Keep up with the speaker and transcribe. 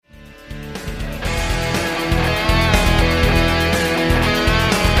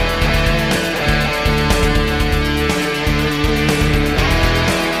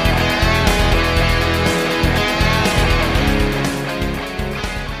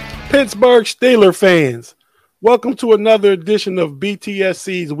Pittsburgh Steelers fans, welcome to another edition of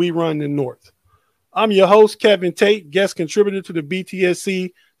BTSC's We Run the North. I'm your host, Kevin Tate, guest contributor to the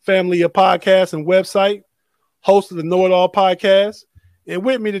BTSC family of podcasts and website, host of the Know It All podcast. And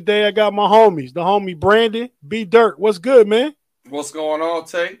with me today, I got my homies, the homie Brandon, B Dirt. What's good, man? What's going on,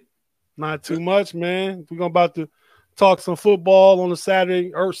 Tate? Not too much, man. We're about to talk some football on a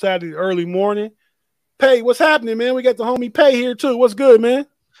Saturday early morning. Pay, what's happening, man? We got the homie Pay here, too. What's good, man?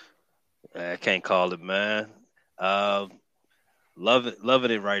 I can't call it, man.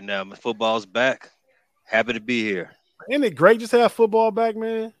 Loving it right now. Football's back. Happy to be here. Isn't it great just to have football back,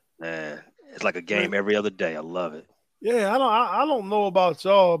 man? Man, it's like a game every other day. I love it. Yeah, I don't know about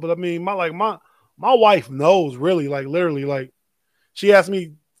y'all, but I mean, my wife knows really, like literally, like she asked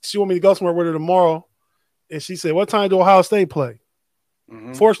me, she want me to go somewhere with her tomorrow, and she said, "What time do Ohio State play?"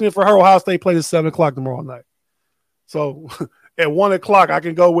 Mm-hmm. Fortunately for her, Ohio State plays at 7:00 tomorrow night. So at 1:00, I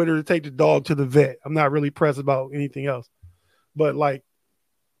can go with her to take the dog to the vet. I'm not really pressed about anything else. But like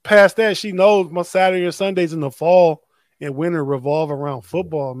past that, she knows my Saturday and Sundays in the fall and winter revolve around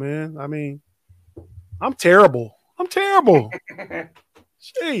football, man. I mean, I'm terrible. Sheesh.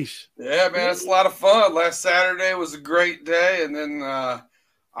 Yeah, man, it's a lot of fun. Last Saturday was a great day, and then I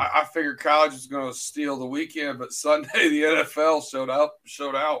figured college was going to steal the weekend, but Sunday the NFL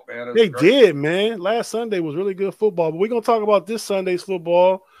showed out, man. They did, man. Last Sunday was really good football, but we're going to talk about this Sunday's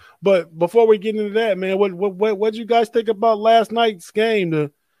football. But before we get into that, man, what did you guys think about last night's game,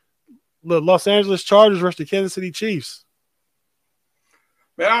 the Los Angeles Chargers versus the Kansas City Chiefs?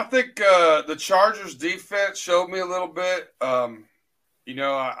 Man, I think the Chargers defense showed me a little bit. I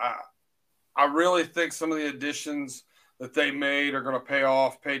really think some of the additions that they made are going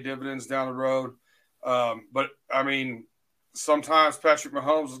to pay dividends down the road. But, I mean, sometimes Patrick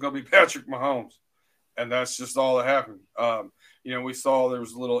Mahomes is going to be Patrick Mahomes, and that's just all that happened. We saw there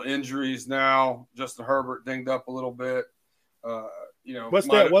was little injuries now. Justin Herbert dinged up a little bit.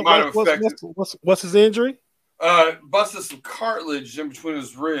 What's his injury? Busted some cartilage in between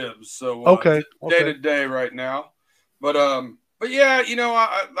his ribs. So okay. Day to day right now. But yeah,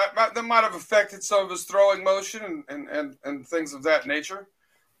 that might have affected some of his throwing motion and things of that nature.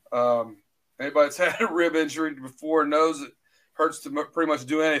 Anybody that's had a rib injury before knows it hurts to pretty much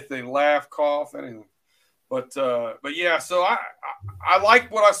do anything, laugh, cough, anything. But yeah, so I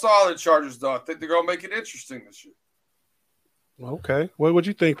like what I saw of the Chargers, though. I think they're going to make it interesting this year. Okay. What would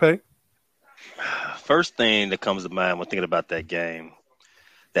you think, Pay? First thing that comes to mind when thinking about that game,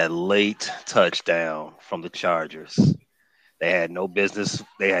 that late touchdown from the Chargers. They had no business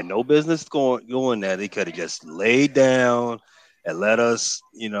going there. They could have just laid down and let us,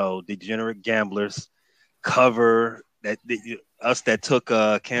 degenerate gamblers cover that. Us that took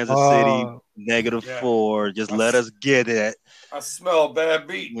Kansas City -4, just let us get it. I smell a bad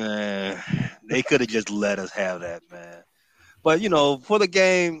beat. Man, they could have just let us have that, man. But for the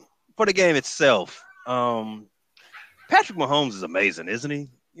game itself, Patrick Mahomes is amazing, isn't he?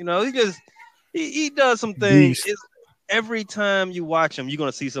 He does some things. Every time you watch him, you're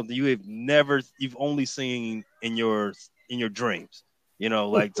gonna see something you've only seen in your dreams.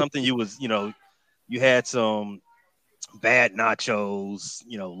 Like something you had some bad nachos,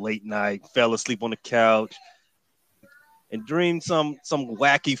 late night, fell asleep on the couch, and dreamed some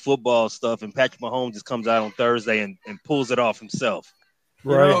wacky football stuff, and Patrick Mahomes just comes out on Thursday and pulls it off himself.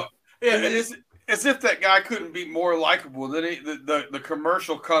 Right. It's as if that guy couldn't be more likable. Then the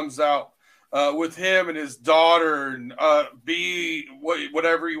commercial comes out with him and his daughter, and be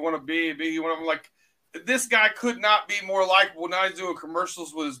whatever you want to be like. This guy could not be more likable. Now he's doing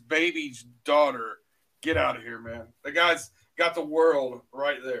commercials with his baby's daughter. Get out of here, man. The guy's got the world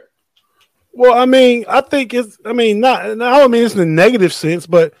right there. Well, I mean, I think it's. I mean, I don't mean it's in a negative sense,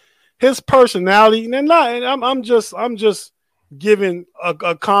 but his personality, and I'm just giving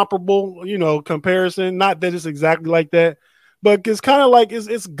a comparable, comparison. Not that it's exactly like that, but it's kind of like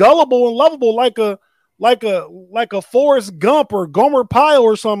it's gullible and lovable, like a Forrest Gump or Gomer Pyle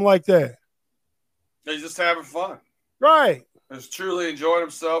or something like that. He's just having fun, right? He's truly enjoying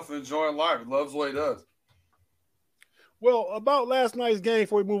himself and enjoying life. He loves what he does. Well, about last night's game,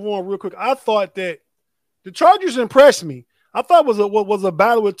 before we move on real quick, I thought that the Chargers impressed me. I thought it was a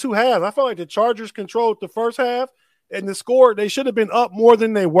battle with two halves. I felt like the Chargers controlled the first half, and the score, they should have been up more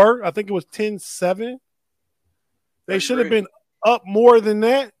than they were. I think it was 10-7. They should have been up more than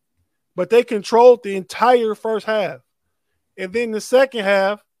that, but they controlled the entire first half. And then the second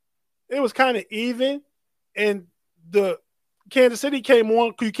half, it was kind of even, and the Kansas City came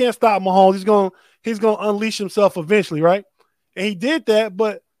on. You can't stop Mahomes. He's gonna unleash himself eventually, right? And he did that,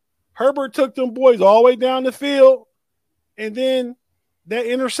 but Herbert took them boys all the way down the field, and then that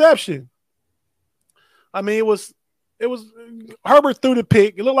interception. I mean, it was Herbert threw the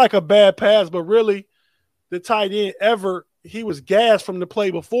pick. It looked like a bad pass, but really, the tight end he was gassed from the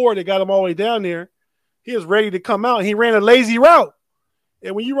play before. They got him all the way down there. He was ready to come out. He ran a lazy route,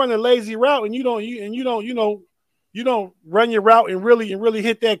 and when you run a lazy route and you don't run your route and really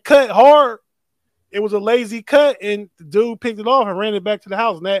hit that cut hard, it was a lazy cut, and the dude picked it off and ran it back to the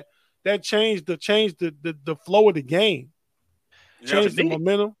house, and that changed the flow of the game. Changed the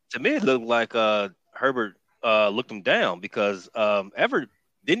momentum. To me, it looked like Herbert looked him down because Everett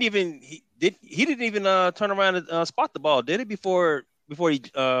didn't even turn around and spot the ball, did he? Before he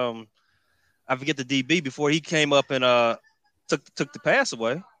I forget the DB before he came up and took the pass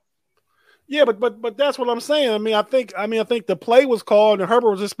away. Yeah, but that's what I'm saying. I think the play was called and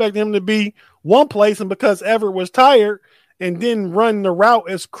Herbert was expecting him to be one place, and because Everett was tired and didn't run the route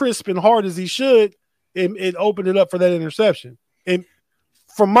as crisp and hard as he should, it opened it up for that interception. And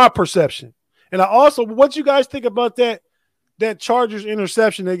from my perception. And I also, what you guys think about that Chargers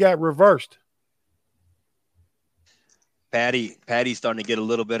interception that got reversed? Patty's starting to get a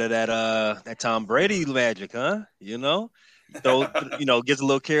little bit of that Tom Brady magic, huh? Gets a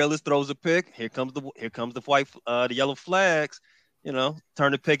little careless, throws a pick. Here comes the yellow flags.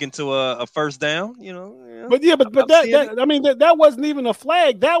 Turn the pick into a first down. But that wasn't even a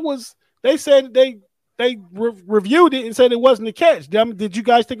flag. That was, they said they reviewed it and said it wasn't a catch. Did you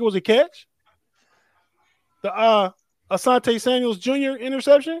guys think it was a catch? The Asante Samuels Jr.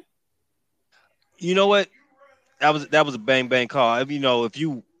 interception? You know what? That was a bang call. If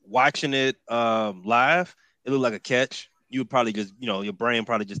you watching it live, it looked like a catch. You would probably just, your brain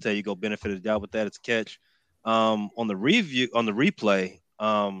probably just tell you go benefit of the doubt with that. It's a catch. On the replay,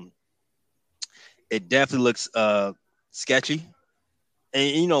 it definitely looks sketchy.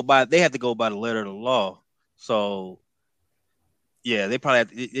 And they have to go by the letter of the law. So yeah, they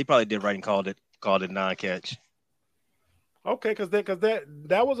probably did right and called it non-catch. Okay, because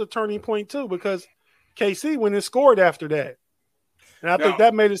that was a turning point too, because KC went and scored after that. And I think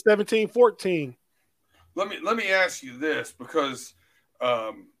that made it 17-14. Let me ask you this, because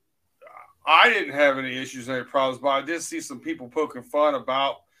I didn't have any issues, any problems, but I did see some people poking fun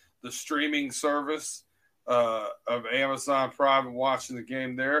about the streaming service of Amazon Prime and watching the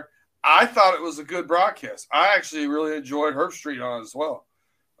game there. I thought it was a good broadcast. I actually really enjoyed Herbstreit on it as well.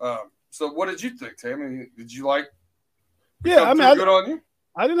 So what did you think, Tim? Did you like? Yeah, good on you.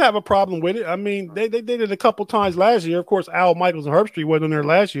 I didn't have a problem with it. They did it a couple times last year. Of course, Al Michaels and Herbstreit wasn't there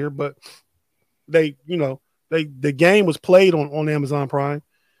last year, but the game was played on Amazon Prime.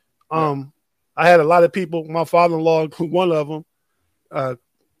 I had a lot of people. My father-in-law, one of them,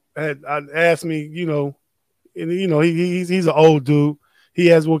 had asked me, he's an old dude.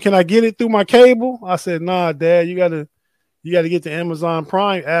 He asked, "Well, can I get it through my cable?" I said, "Nah, Dad, you gotta get the Amazon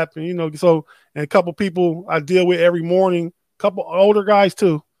Prime app." And and a couple people I deal with every morning, a couple older guys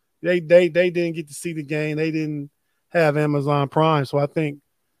too. They didn't get to see the game. They didn't have Amazon Prime, so I think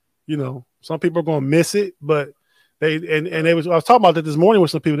some people are going to miss it. But I was talking about that this morning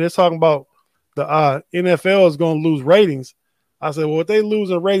with some people. They're talking about the NFL is going to lose ratings. I said, well, if they lose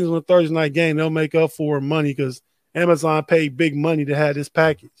in ratings on a Thursday night game, they'll make up for money because Amazon paid big money to have this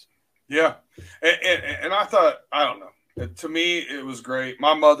package. Yeah, and I thought, I don't know. To me, it was great.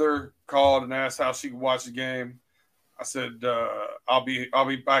 My mother called and asked how she could watch the game. I said, I'll be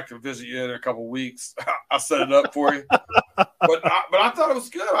back to visit you in a couple of weeks. I'll set it up for you. but I thought it was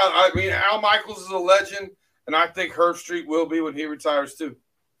good. Al Michaels is a legend, and I think Herbstreit will be when he retires too.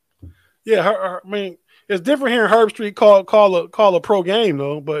 Yeah, it's different hearing Herbstreit call a pro game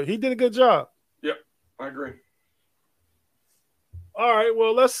though, but he did a good job. Yep, I agree. All right,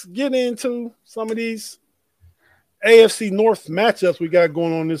 well, let's get into some of these AFC North matchups we got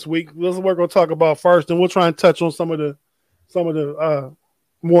going on this week. This is what we're going to talk about first, and we'll try and touch on some of the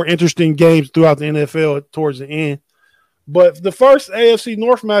more interesting games throughout the NFL towards the end. But the first AFC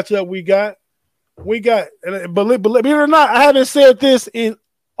North matchup we got, believe it or not, I haven't said this in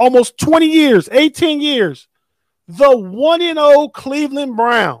almost 20 years, 18 years. The 1-0 Cleveland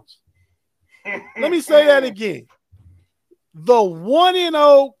Browns. Let me say that again. The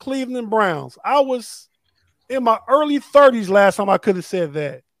 1-0 Cleveland Browns. I was in my early 30s last time I could have said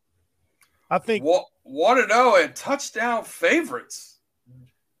that. I think 1-0 and touchdown favorites.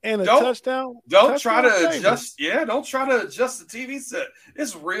 And touchdown. Don't try to adjust. Yeah, don't try to adjust the TV set.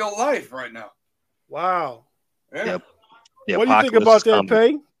 It's real life right now. Wow. Yeah. What do you think about that,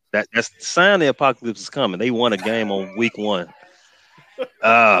 Pay? That's the sign the apocalypse is coming. They won a game on week 1.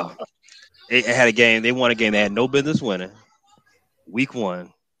 They had a game. They won a game they had no business winning. Week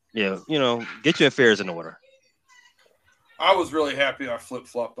 1. Yeah, get your affairs in order. I was really happy I flip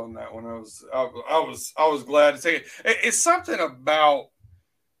flopped on that one. I was glad to take it. It's something about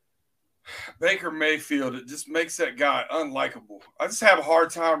Baker Mayfield. It just makes that guy unlikable. I just have a hard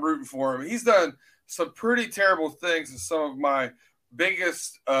time rooting for him. He's done some pretty terrible things to some of my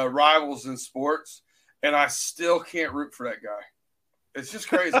biggest rivals in sports, and I still can't root for that guy. It's just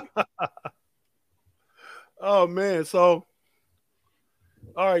crazy. Oh man! So,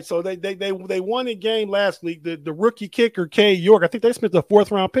 all right. So they won a game last week. The rookie kicker K York. I think they spent the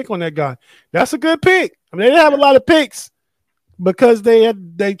 4th round pick on that guy. That's a good pick. I mean, they didn't have a lot of picks because they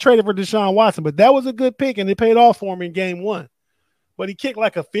traded for Deshaun Watson, but that was a good pick, and they paid off for him in game 1. But he kicked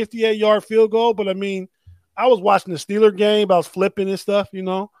like a 58-yard field goal. But I mean, I was watching the Steeler game. I was flipping and stuff, you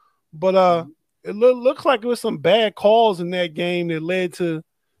know. But it looks like it was some bad calls in that game that led to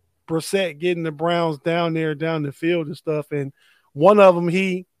Brissett getting the Browns down the field and stuff. And one of them,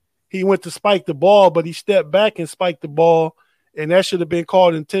 he went to spike the ball, but he stepped back and spiked the ball, and that should have been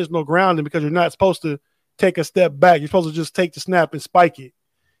called intentional grounding because you're not supposed to take a step back. You're supposed to just take the snap and spike it.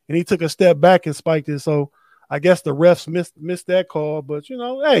 And he took a step back and spiked it. So I guess the refs missed that call. But, you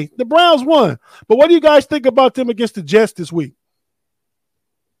know, hey, the Browns won. But what do you guys think about them against the Jets this week?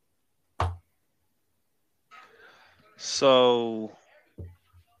 So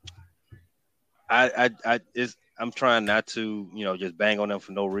I'm trying not to, you know, just bang on them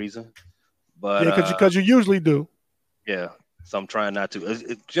for no reason. But yeah, because you usually do. Yeah, so I'm trying not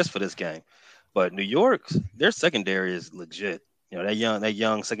to, just for this game. But New York's, their secondary is legit. You know, that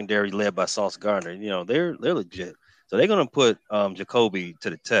young secondary led by Sauce Gardner. You know, they're legit. So they're gonna put Jacoby to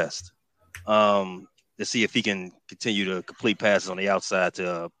the test to see if he can continue to complete passes on the outside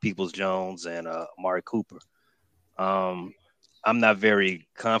to Peoples-Jones and Amari Cooper. I'm not very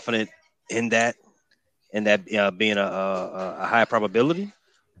confident in that being a high probability,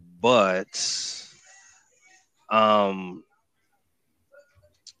 but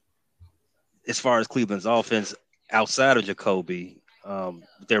as far as Cleveland's offense outside of Jacoby,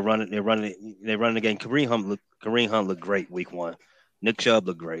 they're running again. Kareem Hunt looked great week 1. Nick Chubb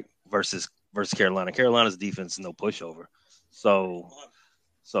looked great versus Carolina. Carolina's defense is no pushover. So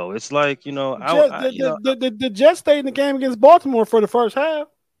it's like, you know, the Jets stayed in the game against Baltimore for the first half.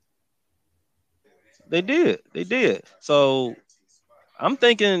 They did. So I'm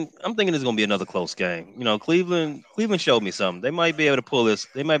thinking it's gonna be another close game. You know, Cleveland showed me something. They might be able to pull this.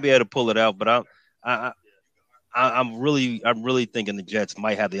 They might be able to pull it out. But I'm really thinking the Jets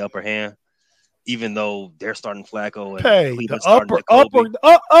might have the upper hand, even though they're starting Flacco and Cleveland's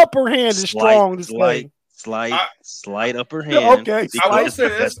the upper hand is strong this way. Slight upper hand. Okay, I will say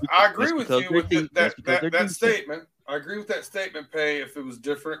this. I agree with you with that statement. I agree with that statement, Pay. If it was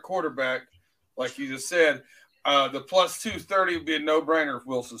different quarterback, like you just said, the plus 230 would be a no-brainer if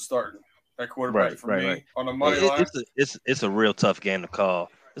Wilson's starting that quarterback for me on the money line. It's a real tough game to call.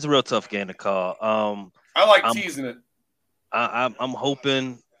 I like teasing it. I'm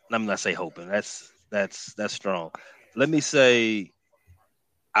hoping. I'm not say hoping. That's strong. Let me say,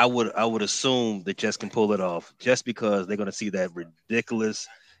 I would assume the Jets can pull it off just because they're going to see that ridiculous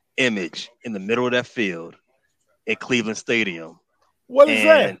image in the middle of that field at Cleveland Stadium. What is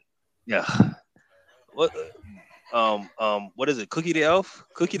that? Yeah. What? What is it? Cookie the Elf?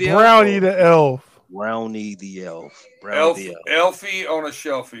 Brownie the Elf. Brownie the Elf. Elfie on a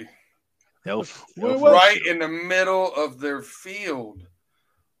shelfie. Elf. Right in the middle of their field.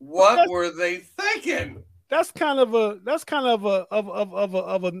 What were they thinking? That's kind of a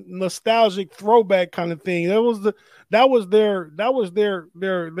nostalgic throwback kind of thing. That was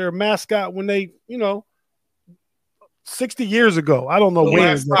their mascot when they, you know, 60 years ago. I don't know when.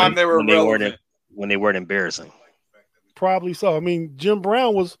 Last time they were when they weren't embarrassing. Probably so. I mean, Jim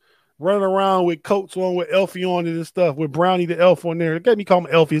Brown was running around with coats on with Elfie on it and stuff with Brownie the Elf on there. It got me call him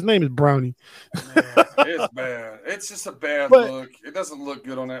Elfie. His name is Brownie. Man, it's bad. It's just a bad look. It doesn't look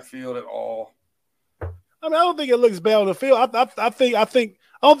good on that field at all. I mean, I don't think it looks bad on the field. I don't think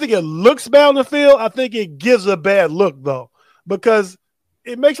it looks bad on the field. I think it gives a bad look though, because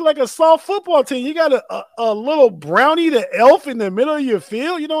it makes it like a soft football team. You got a little Brownie the Elf in the middle of your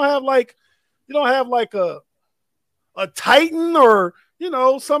field. You don't have like a Titan or, you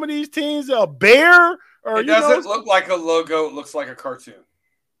know, some of these teams, a bear. Or it doesn't look like a logo. It looks like a cartoon.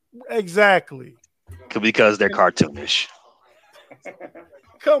 Exactly. Because they're cartoonish.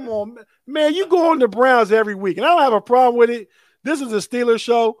 Come on, man. You go on the Browns every week, and I don't have a problem with it. This is a Steelers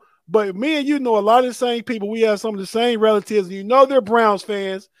show, but me and you know a lot of the same people. We have some of the same relatives, and you know they're Browns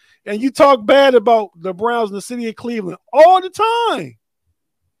fans, and you talk bad about the Browns in the city of Cleveland all the time.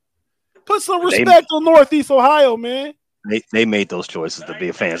 Put some respect on Northeast Ohio, man. They made those choices to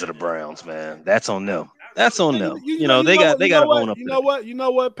be fans of the Browns, man. That's on them. That's on them. They got to own up. You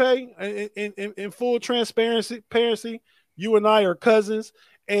know what, Pay? In full transparency, you and I are cousins,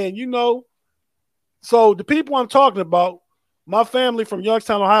 and so the people I'm talking about, my family from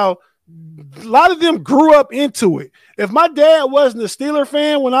Youngstown, Ohio, a lot of them grew up into it. If my dad wasn't a Steeler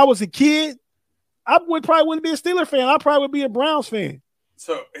fan when I was a kid, I probably wouldn't be a Steeler fan. I probably would be a Browns fan.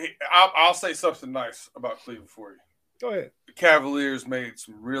 So I'll say something nice about Cleveland for you. Go ahead. The Cavaliers made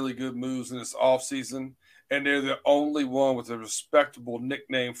some really good moves in this offseason, and they're the only one with a respectable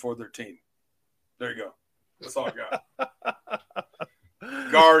nickname for their team. There you go. That's all I got.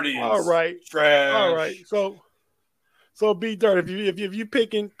 Guardians. All right. Trash. All right. So B Dirt, if you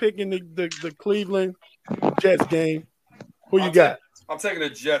picking the Cleveland Jets game, who you got? I'm taking the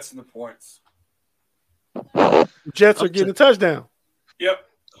Jets in the points. Jets are getting a touchdown. Yep.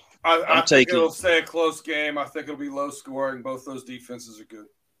 I think it'll stay a close game. I think it'll be low scoring. Both those defenses are good.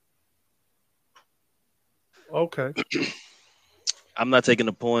 Okay. I'm not taking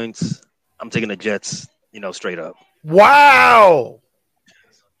the points. I'm taking the Jets, straight up. Wow.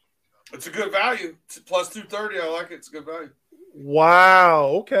 It's a good value. It's plus 230. I like it. It's a good value. Wow.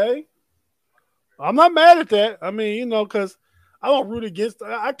 Okay. I'm not mad at that. I mean, because I don't root against.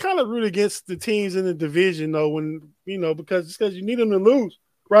 I kind of root against the teams in the division, though, because you need them to lose,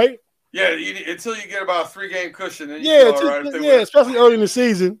 right? Yeah, until you get about a 3-game cushion. Then especially early in the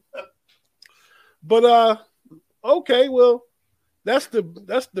season. But okay, well, that's the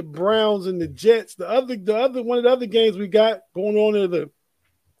Browns and the Jets. The other one of the other games we got going on are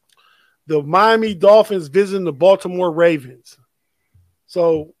the Miami Dolphins visiting the Baltimore Ravens.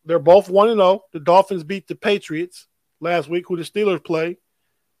 So they're both 1-0. The Dolphins beat the Patriots last week, who the Steelers play,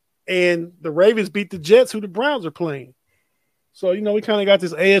 and the Ravens beat the Jets, who the Browns are playing. So, we kind of got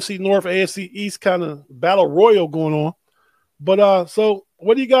this AFC North, AFC East kind of battle royal going on. But so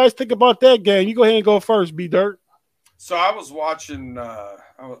what do you guys think about that game? You go ahead and go first, B Dirt. So I was watching.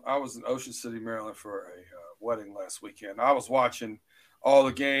 I was in Ocean City, Maryland, for a wedding last weekend. I was watching all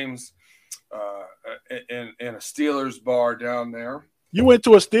the games in a Steelers bar down there. You went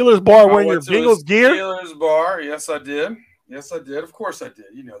to a Steelers bar wearing your Bengals gear? Steelers bar, yes, I did. Of course, I did.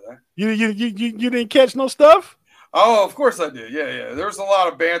 You know that. You didn't catch no stuff? Oh, of course I did. Yeah. There was a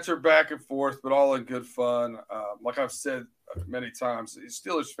lot of banter back and forth, but all in good fun. Like I've said many times,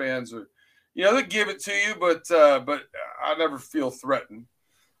 Steelers fans are, they give it to you, but I never feel threatened.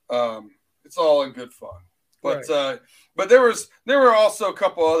 It's all in good fun. But right. But there were also a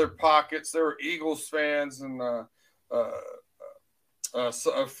couple other pockets. There were Eagles fans and a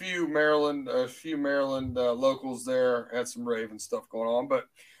few Maryland locals there, had some Raven stuff going on. But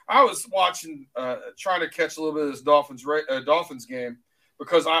I was watching, trying to catch a little bit of this Dolphins game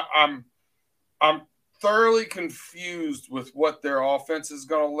because I'm thoroughly confused with what their offense is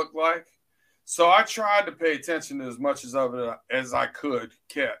going to look like. So I tried to pay attention to as much of it as I could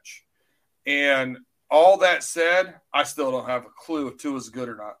catch. And all that said, I still don't have a clue if Tua's good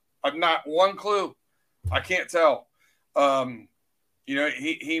or not. I've not one clue. I can't tell.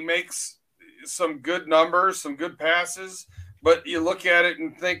 He makes some good numbers, some good passes, but you look at it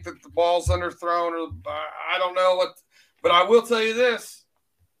and think that the ball's underthrown, or I don't know what. But I will tell you this: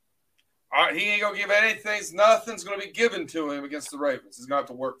 he ain't gonna give anything. Nothing's gonna be given to him against the Ravens. He's gonna have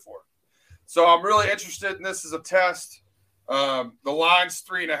to work for it. So I'm really interested in this as a test. The line's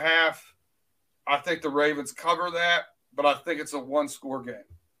 3.5. I think the Ravens cover that, but I think it's a 1-score game.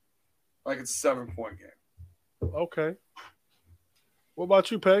 I think it's a 7-point game. Okay. What about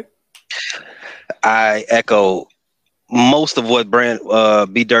you, Pay? I echo most of what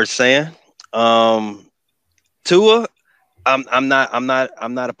B Dirt's saying. Tua, I'm not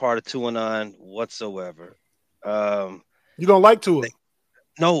a part of 2-9 whatsoever. You don't like Tua?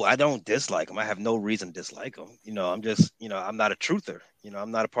 No, I don't dislike him. I have no reason to dislike him. I'm just, I'm not a truther.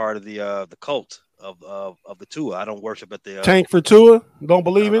 I'm not a part of the cult of the Tua. I don't worship at the tank for Tua. Don't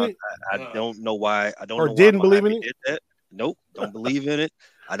believe in it. I don't know why. I don't or know didn't why believe in it. Did that. Nope, don't believe in it.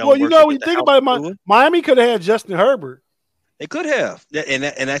 I don't. Well, when you think about it, Miami could have had Justin Herbert. They could have, and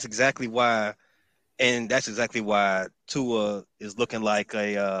that's exactly why. And that's exactly why Tua is looking like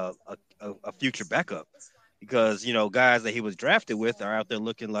a future backup, because guys that he was drafted with are out there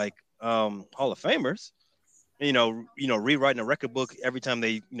looking like Hall of Famers. Rewriting a record book every time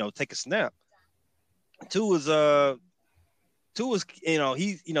they take a snap. Tua's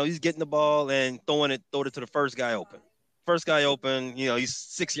he's getting the ball and throwing it to the first guy open. He's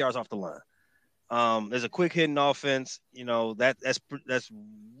 6 yards off the line. There's a quick hitting offense. That's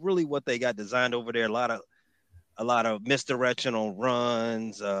really what they got designed over there. A lot of misdirection on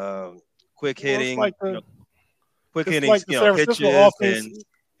runs, quick hitting, San Francisco offense.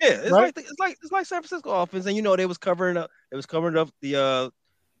 Yeah, right? It's like San Francisco offense, and they was covering up the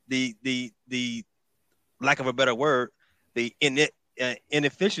lack of a better word, the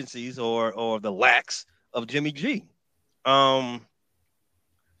inefficiencies or the lacks of Jimmy G. Um,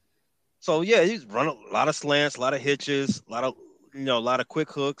 so yeah, he's run a lot of slants, a lot of hitches, a lot of quick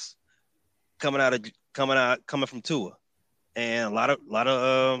hooks coming from Tua, and a lot of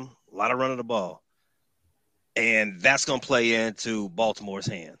running the ball, and that's gonna play into Baltimore's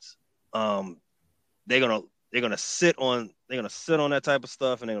hands. Um, they're gonna sit on that type of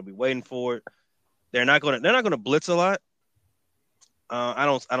stuff, and they're gonna be waiting for it. They're not gonna blitz a lot. I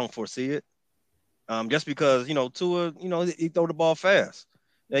don't foresee it. Just because Tua, he throw the ball fast.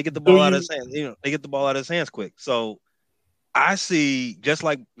 They get the Do ball out of you his hands. They get the ball out of his hands quick. So I see just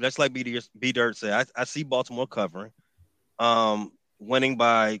like B Dirt said, I see Baltimore covering, winning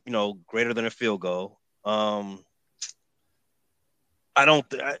by greater than a field goal. I don't.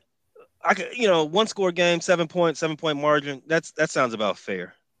 I could, one score game, 7 point margin. That sounds about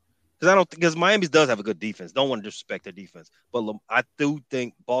fair. Because Miami does have a good defense. Don't want to disrespect their defense, but I do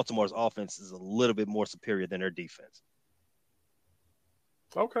think Baltimore's offense is a little bit more superior than their defense.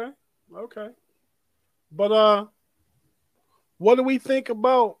 okay? But what do we think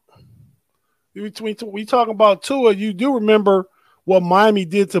about? We talking about Tua. You do remember what Miami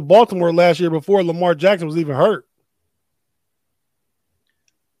did to Baltimore last year before Lamar Jackson was even hurt.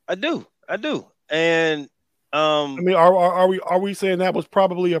 I do, and I mean, are we saying that was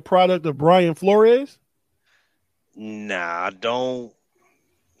probably a product of Brian Flores? nah, I don't.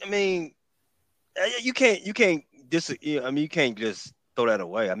 I mean, you can't you can't just throw that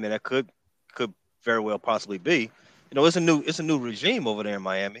away. I mean, that could very well possibly be. It's a new regime over there in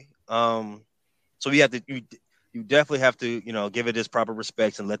Miami. So you definitely have to give it its proper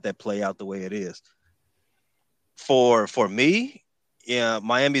respects and let that play out the way it is. For me, yeah,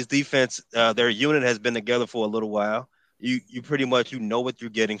 Miami's defense, their unit has been together for a little while. You pretty much know what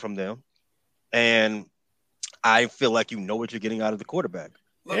you're getting from them, and I feel like what you're getting out of the quarterback.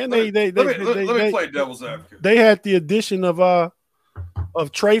 And let me play devil's advocate. They had the addition of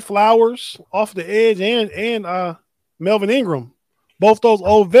Trey Flowers off the edge and Melvin Ingram. Both those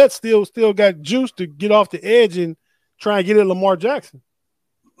old vets still got juice to get off the edge and try and get at Lamar Jackson.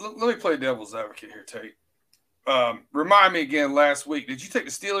 Let me play devil's advocate here, Tate. Remind me again, last week, did you take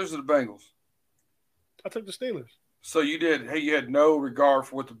the Steelers or the Bengals? I took the Steelers. So you did. Hey, you had no regard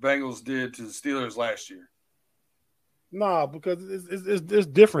for what the Bengals did to the Steelers last year. Nah, because it's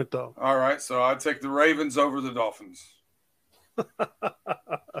different though. All right, so I'd take the Ravens over the Dolphins.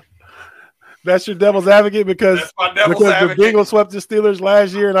 That's your devil's advocate because the Bengals swept the Steelers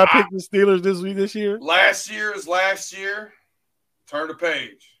last year, and I picked the Steelers this year. Last year is last year. Turn the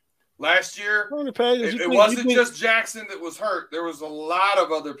page. Last year, it wasn't just Jackson that was hurt. There was a lot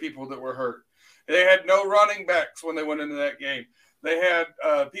of other people that were hurt. They had no running backs when they went into that game. They had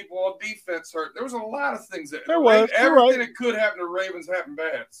people on defense hurt. There was a lot of things that everything that could happen to Ravens happened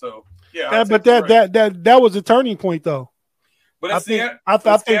bad. So but that was a turning point though. But I think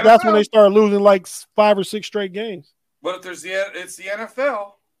that's when they started losing like 5 or 6 straight games. But if it's the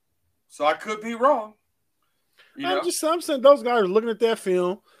NFL, so I could be wrong. I'm saying those guys are looking at that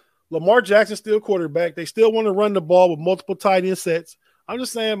film. Lamar Jackson still quarterback. They still want to run the ball with multiple tight end sets. I'm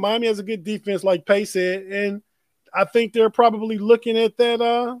just saying Miami has a good defense, like Pay said, and I think they're probably looking at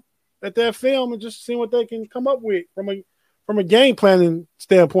that film and just seeing what they can come up with from a game planning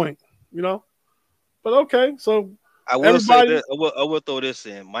standpoint, But okay, so I will say that I will throw this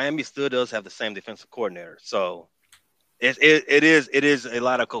in. Miami still does have the same defensive coordinator, so it is a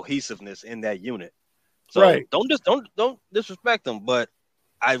lot of cohesiveness in that unit. So right. Don't disrespect them, but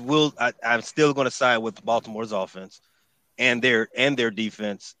I'm still going to side with Baltimore's offense and their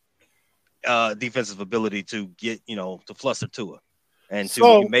defense, defensive ability to get to fluster Tua and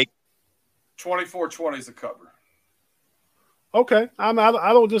to make 24-20 is a cover. Okay, I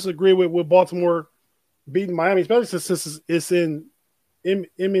don't disagree with Baltimore beating Miami, especially since it's in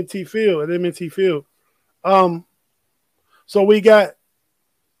M&T Field at M&T Field. So we got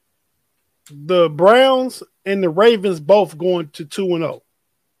the Browns and the Ravens both going to 2-0.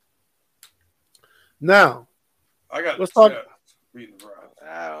 Now, let's talk. Beating the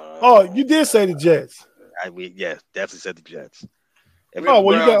Browns. Oh, you did say the Jets. Definitely said the Jets. You got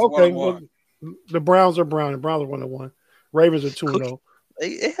okay. Well, the Browns are brown. The Browns are 1-1. Ravens are 2-0.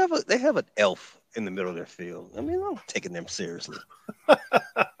 They have an elf in the middle of their field. I mean, I'm taking them seriously.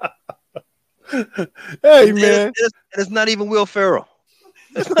 Hey, man. It's not even Will Ferrell.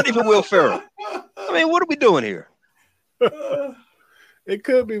 It's not even Will Ferrell. I mean, what are we doing here? It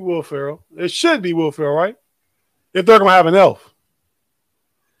could be Will Ferrell. It should be Will Ferrell, right? If they're going to have an elf.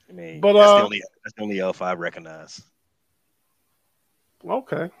 I mean, But that's the only elf I recognize.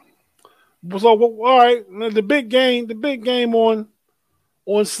 okay. So all right, now the big game on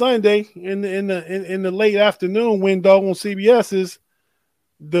Sunday in the late afternoon window on CBS is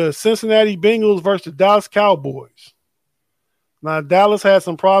the Cincinnati Bengals versus the Dallas Cowboys. Now Dallas had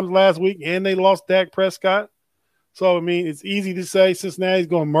some problems last week, and they lost Dak Prescott. So I mean, it's easy to say Cincinnati's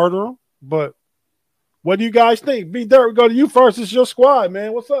going to murder them, but what do you guys think? B. Dirt, go to you first. It's your squad,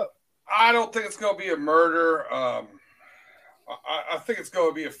 man. What's up? I don't think it's going to be a murder. I think it's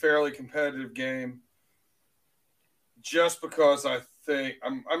going to be a fairly competitive game, just because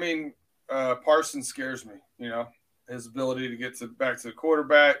Parsons scares me. You know, his ability to get back to the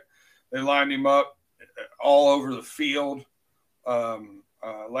quarterback. They lined him up all over the field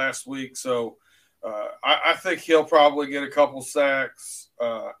last week, so I think he'll probably get a couple sacks.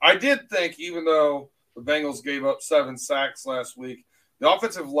 I did think, even though the Bengals gave up 7 sacks last week, the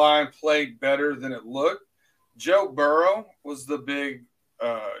offensive line played better than it looked. Joe Burrow was the big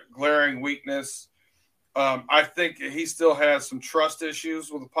glaring weakness. I think he still has some trust issues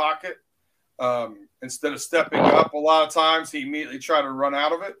with the pocket. Instead of stepping up a lot of times, he immediately tried to run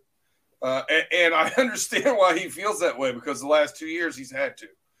out of it. And I understand why he feels that way, because the last 2 years he's had to.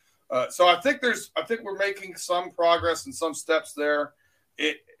 So I think we're making some progress and some steps there.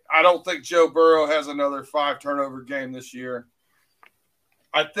 I don't think Joe Burrow has another 5 turnover game this year.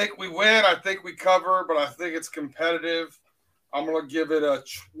 I think we win. I think we cover, but I think it's competitive. I'm going to give it a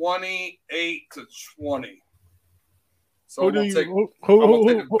 28-20. So I'm going to take the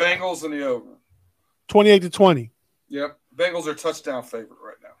Bengals and the over. 28-20. Yep. Bengals are touchdown favorite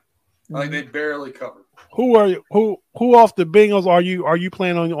right now. I think they barely cover. Who are you? Who off the Bengals are you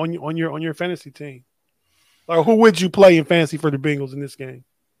playing on your fantasy team? Or who would you play in fantasy for the Bengals in this game?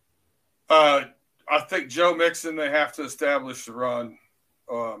 I think Joe Mixon, they have to establish the run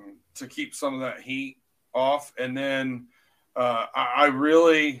to keep some of that heat off. And then I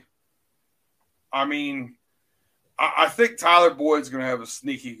think Tyler Boyd's going to have a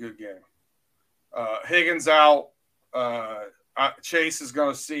sneaky good game. Higgins out. Chase is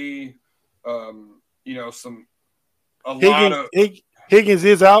going to see, Higgins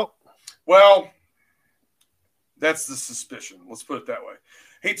is out. Well, that's the suspicion. Let's put it that way.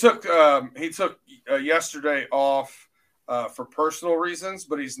 He took yesterday off for personal reasons,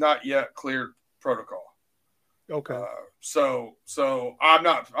 but he's not yet cleared protocol. Okay. So I'm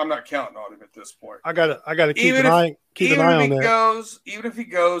not counting on him at this point. I gotta keep an eye on that. Even if he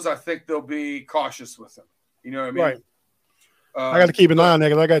goes, I think they'll be cautious with him. You know what I mean? Right. I got to keep an eye on that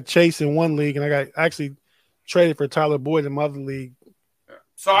because I got Chase in one league, and I got actually traded for Tyler Boyd in my other league. Yeah.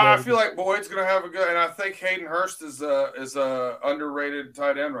 So I feel like Boyd's going to have a good, and I think Hayden Hurst is a underrated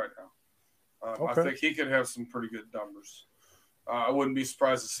tight end right now. Okay. I think he could have some pretty good numbers. I wouldn't be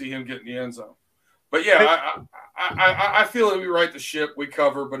surprised to see him get in the end zone. But yeah, I feel that we right the ship, we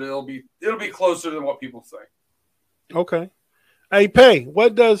cover, but it'll be closer than what people think. Okay. Hey, Pay,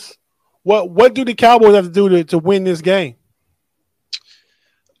 what do the Cowboys have to do to win this game?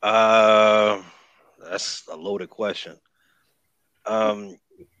 That's a loaded question.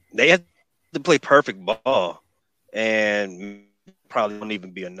 They have to play perfect ball, and probably won't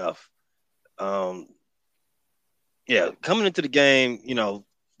even be enough. Coming into the game, 0-1.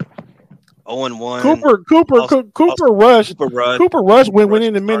 Cooper Rush went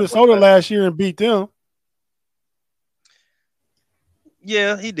into Minnesota last year and beat them.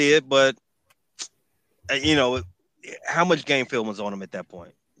 Yeah, he did, but how much game film was on him at that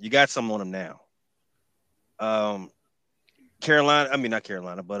point? You got some on him now.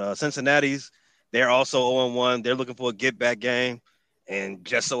 Cincinnati's, they're also 0-1. They're looking for a get-back game, and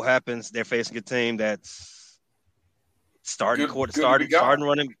just so happens they're facing a team that's starting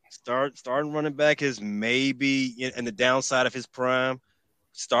running back is maybe in the downside of his prime.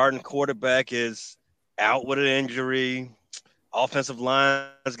 Starting quarterback is out with an injury. Offensive line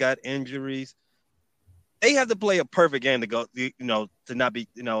has got injuries. They have to play a perfect game to go, to not be,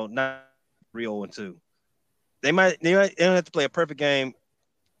 not 3-0-2. They have to play a perfect game.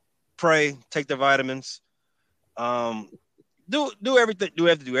 Pray, take their vitamins, do everything. Do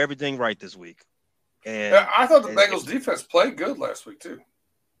have to do everything right this week. And I thought the Bengals defense played good last week too.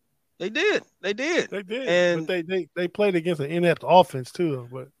 They did. And but they played against an inept offense too, though.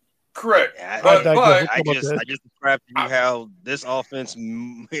 But correct. I just described to you how this offense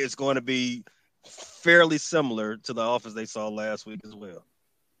is going to be fairly similar to the offense they saw last week as well.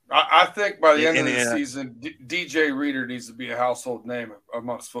 I think by the end of the season, DJ Reader needs to be a household name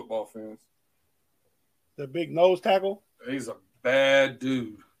amongst football fans. The big nose tackle? He's a bad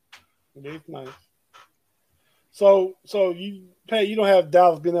dude. He's nice. So you don't have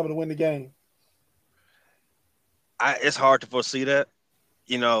Dallas being able to win the game. It's hard to foresee that.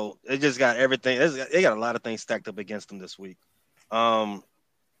 You know, they just got everything. They got a lot of things stacked up against them this week.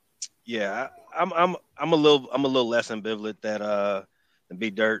 Yeah, I'm a little less ambivalent that than B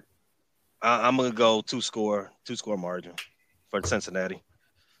Dirt. I'm gonna go two score margin for Cincinnati.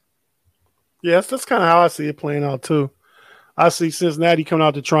 Yes, that's kind of how I see it playing out too. I see Cincinnati coming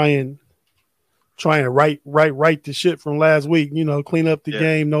out to try and right the shit from last week. You know, clean up the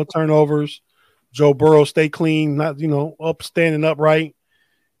game, no turnovers. Joe Burrow stay clean, not standing upright.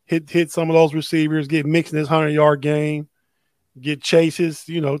 Hit some of those receivers, get mixed in this 100-yard game, get chases.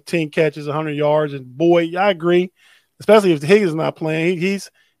 10 catches, 100 yards, and boy, I agree. Especially if Higgins is not playing, he's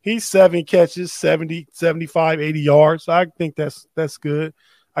 7 catches, 70, 75, 80 yards. So I think that's good.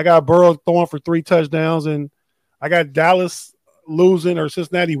 I got Burrow throwing for 3 touchdowns, and I got Dallas losing or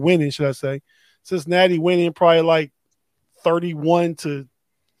Cincinnati winning, should I say. Cincinnati winning probably like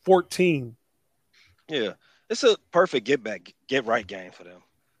 31-14. Yeah, it's a perfect get right game for them.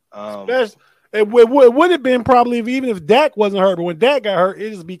 It would have been probably even if Dak wasn't hurt, but when Dak got hurt,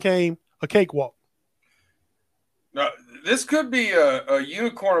 it just became a cakewalk. Now, this could be a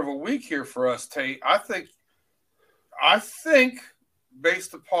unicorn of a week here for us, Tate. I think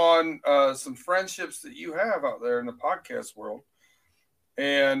based upon some friendships that you have out there in the podcast world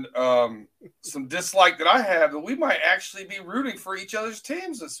and some dislike that I have, that we might actually be rooting for each other's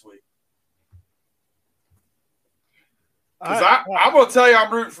teams this week. Because I'm going to tell you,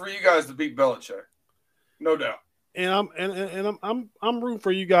 I'm rooting for you guys to beat Belichick, no doubt. And I'm rooting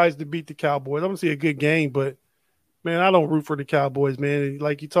for you guys to beat the Cowboys. I'm going to see a good game, but man, I don't root for the Cowboys, man.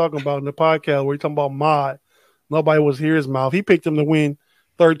 Like you're talking about in the podcast where you're talking about Mod, nobody was hear his mouth. He picked them to win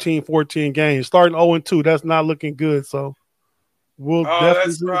 13, 14 games, starting 0-2. That's not looking good. So we'll.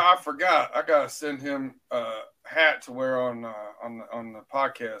 That's right. I forgot. I gotta send him a hat to wear on the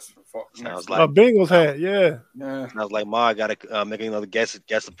podcast. Sounds like a Bengals hat. Yeah. Sounds like Ma got to make another guest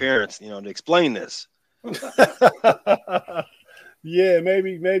appearance, to explain this. Yeah,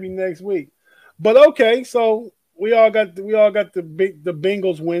 maybe next week. But okay, so we all got the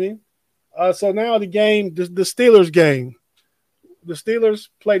Bengals winning. So now the game, the Steelers game. The Steelers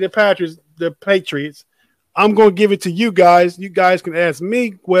play the Patriots. I'm going to give it to you guys. You guys can ask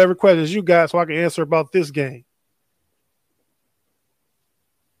me whatever questions you got so I can answer about this game.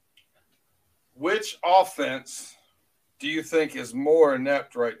 Which offense do you think is more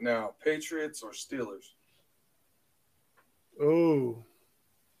inept right now, Patriots or Steelers? Oh,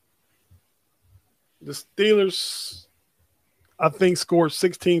 the Steelers, I think, scored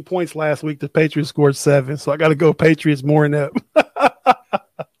 16 points last week. The Patriots scored 7, so I got to go Patriots more inept.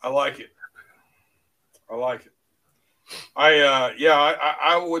 I like it.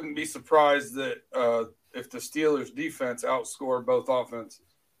 I wouldn't be surprised that if the Steelers defense outscored both offenses.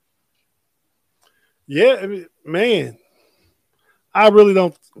 Yeah, I mean, man, I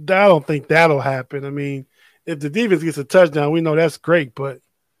don't think that'll happen. I mean, if the defense gets a touchdown, we know that's great, but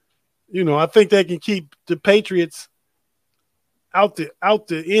I think they can keep the Patriots out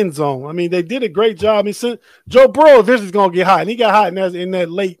the end zone. I mean, they did a great job. I mean, Joe Burrow eventually is going to get hot, and he got hot in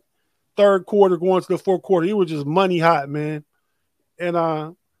that late third quarter going to the fourth quarter. He was just money hot, man. And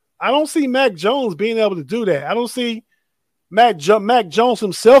I don't see Mac Jones being able to do that. I don't see Mac Jones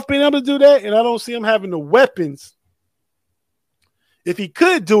himself being able to do that, and I don't see him having the weapons, if he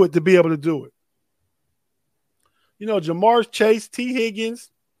could do it, to be able to do it. Jamar Chase, T.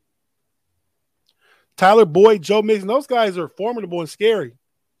 Higgins, Tyler Boyd, Joe Mixon, those guys are formidable and scary.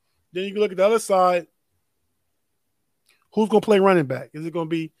 Then you can look at the other side. Who's going to play running back? Is it going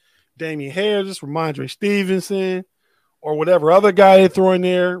to be Damian Harris, Ramondre Stevenson, or whatever other guy they throw in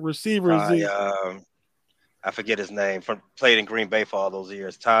there? Receivers. I forget his name. Played in Green Bay for all those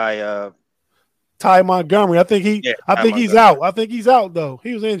years. Ty Montgomery. I think he's out. I think he's out though.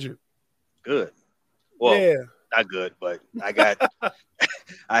 He was injured. Good. Well, yeah. Not good, but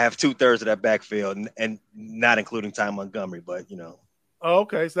I have 2/3 of that backfield, and not including Ty Montgomery. But Oh,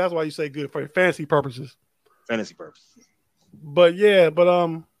 okay, so that's why you say good for fantasy purposes. But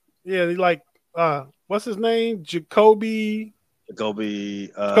like what's his name? Jacoby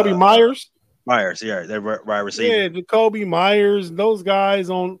Myers. Yeah, they're wide receiver. Yeah, Jacoby Myers. Those guys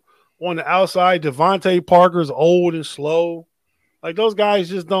on the outside. Devontae Parker's old and slow. Like those guys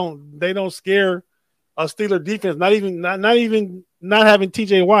just don't scare a Steeler defense. Not even having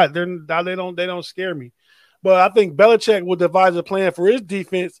TJ Watt. They don't scare me. But I think Belichick will devise a plan for his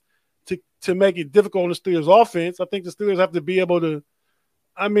defense to make it difficult on the Steelers offense. I think the Steelers have to be able to.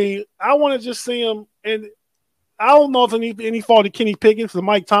 I mean, I want to just see them, and I don't know if any fault to Kenny Pickens. Because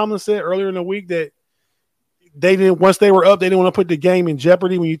Mike Tomlin said earlier in the week that they didn't. Once they were up, they didn't want to put the game in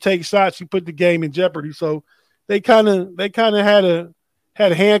jeopardy. When you take shots, you put the game in jeopardy. So they kind of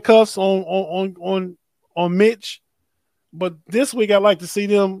had handcuffs on Mitch. But this week, I'd like to see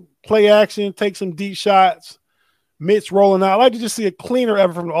them play action, take some deep shots. Mitch rolling out. I'd like to just see a cleaner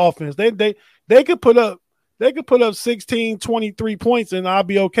effort from the offense. They could put up 16, 23 points, and I'll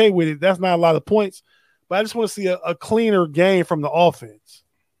be okay with it. That's not a lot of points, but I just want to see a cleaner game from the offense.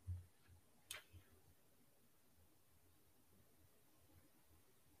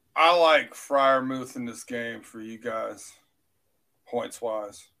 I like Freiermuth in this game for you guys,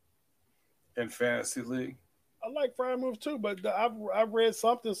 points-wise, in Fantasy League. I like Freiermuth too, but I've read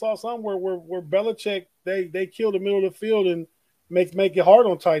saw somewhere where Belichick they kill the middle of the field and make it hard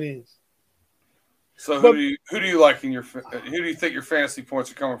on tight ends. So who do you like in who do you think your fantasy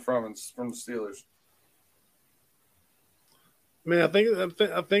points are coming from the Steelers? Man, I think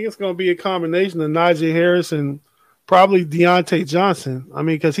it's going to be a combination of Najee Harris and probably Deontay Johnson. I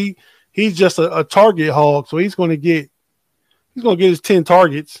mean, because he's just a target hog, so he's going to get his 10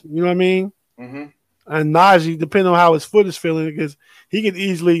 targets. You know what I mean? Mm-hmm. And Najee, depending on how his foot is feeling, because he could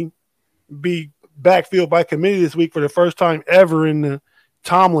easily be backfield by committee this week for the first time ever in the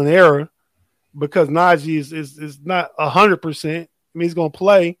Tomlin era, because Najee is not 100%. I mean, he's going to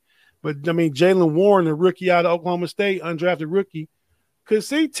play, but I mean, Jaylen Warren, the rookie out of Oklahoma State, undrafted rookie, could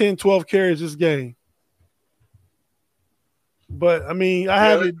see 10, 12 carries this game. But I mean,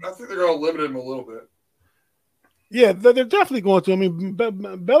 I think they're going to limit him a little bit. Yeah, they're definitely going to. I mean,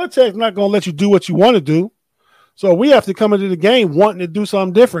 Belichick's not going to let you do what you want to do. So we have to come into the game wanting to do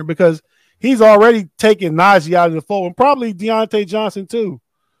something different, because he's already taken Najee out of the fold, and probably Deontay Johnson too.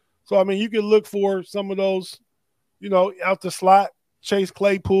 So, I mean, you can look for some of those, out the slot, Chase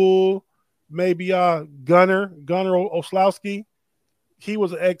Claypool, maybe Gunnar Oslowski. He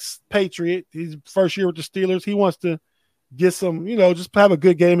was an ex-Patriot. He's first year with the Steelers. He wants to get some, just have a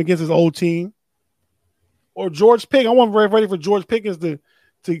good game against his old team. Or George Pickens. I want ready for George Pickens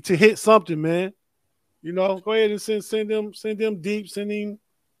to hit something, man. Go ahead and send them deep, get him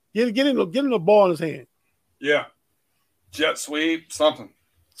the ball in his hand. Yeah. Jet sweep, something.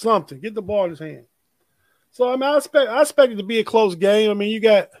 Get the ball in his hand. So I mean, I expect it to be a close game. I mean, you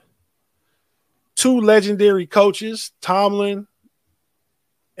got two legendary coaches, Tomlin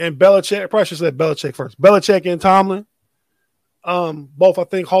and Belichick. I probably should say Belichick first. Belichick and Tomlin. Both, I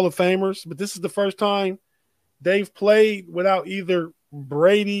think, Hall of Famers, but this is the first time they've played without either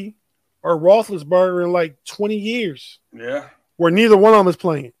Brady or Roethlisberger in like 20 years. Yeah. Where neither one of them is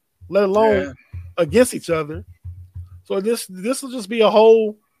playing, let alone against each other. So this will just be a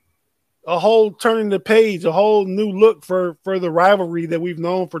whole turning the page, a whole new look for the rivalry that we've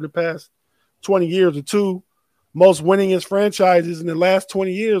known for the past 20 years. The two most winningest franchises in the last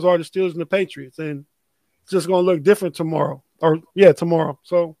 20 years are the Steelers and the Patriots, and it's just going to look different tomorrow.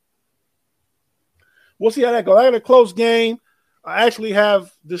 So we'll see how that goes. I had a close game. I actually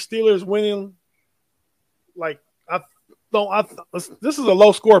have the Steelers winning. This is a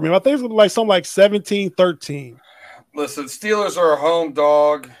low score, man. I think it's going to be like something like 17-13. Listen, Steelers are a home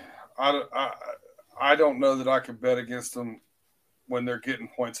dog. I don't know that I could bet against them when they're getting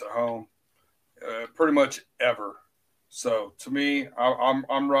points at home, pretty much ever. So to me,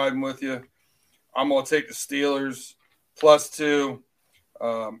 I'm riding with you. I'm going to take the Steelers +2,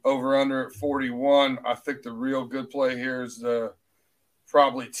 over under at 41. I think the real good play here is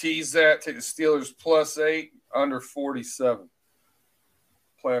probably tease that. Take the Steelers +8, under 47.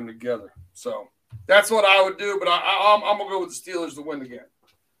 Play them together. So that's what I would do, but I'm going to go with the Steelers to win the game.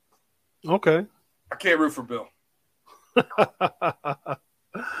 Okay. I can't root for Bill.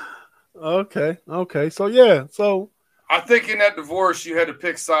 Okay. So I think in that divorce you had to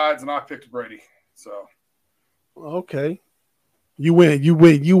pick sides, and I picked Brady. So okay. You went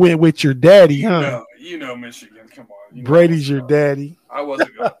with your daddy, huh? You know Michigan. Come on. Brady's your daddy. I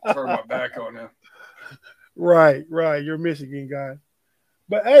wasn't going to turn my back on him. Right. You're a Michigan guy.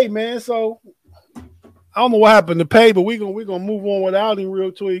 But hey, man, so I don't know what happened to Pay, but we're gonna move on without him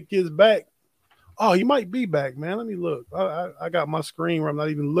real till he gets back. Oh, he might be back, man. Let me look. I got my screen where I'm not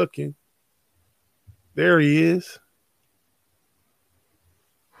even looking. There he is.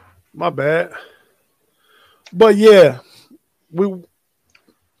 My bad. But yeah,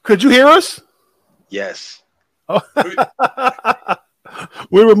 could you hear us? Yes.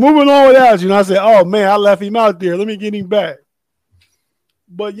 We were moving on without you, and I said, "Oh man, I left him out there. Let me get him back."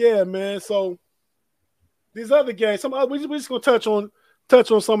 But yeah, man. So these other games, we're just gonna touch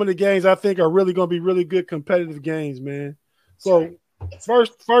on some of the games I think are really gonna be really good competitive games, man. So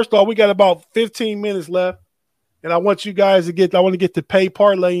first off, we got about 15 minutes left, and I want you guys to get the Pay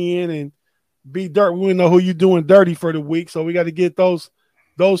parlay in, and B Dirt. We want to know who you doing dirty for the week, so we got to get those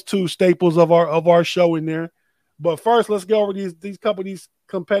two staples of our show in there. But first, let's go over these couple of these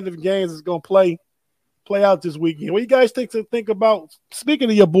competitive games that's gonna play out this weekend. What do you guys think about? Speaking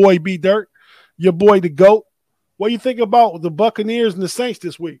of your boy B Dirt, your boy the GOAT, what do you think about the Buccaneers and the Saints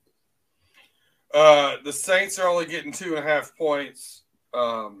this week? The Saints are only getting 2.5 points.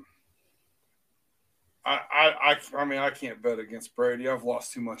 I mean, I can't bet against Brady. I've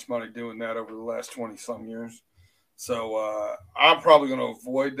lost too much money doing that over the last 20-some years. So I'm probably going to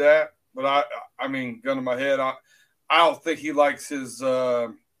avoid that. But, I mean, gun to my head, I don't think he likes his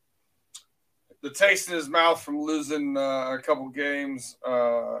the taste in his mouth from losing a couple games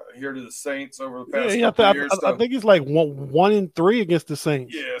here to the Saints over the past couple of years. I think he's like 1-3 against the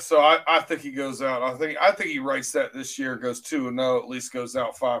Saints. Yeah, so I think he goes out. I think he writes that this year, goes 2-0, at least goes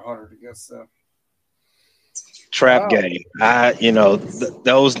out 500 against them. Trap game.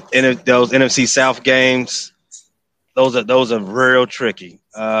 Those NFC South games, those are real tricky.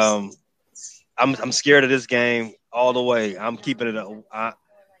 I'm scared of this game all the way. I'm keeping it.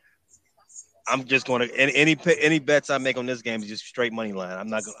 I'm just going to any bets I make on this game is just straight money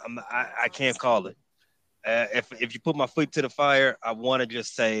line. I can't call it. If you put my foot to the fire, I want to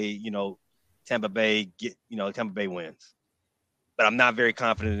just say Tampa Bay wins. But I'm not very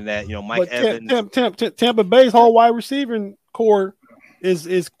confident in that. Mike Evans. Tampa Bay's whole wide receiving core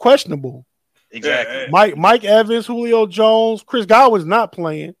is questionable. Exactly. Mike Evans, Julio Jones, Chris Godwin's not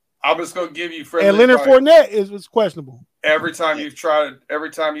playing. I'm just going to give you friendly and Leonard advice. Fournette is questionable. Every time you try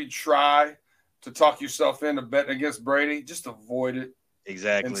to talk yourself into betting against Brady, just avoid it.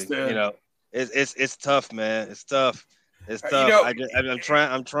 Exactly. Instead. It's tough, man. It's tough. It's tough.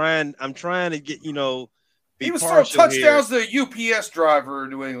 I'm trying to get he was throwing touchdowns to a UPS driver in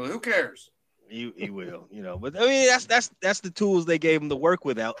New England. Who cares? He will, But I mean, that's the tools they gave him to work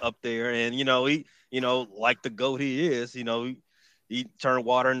with up there, and he, like the GOAT he is, he turned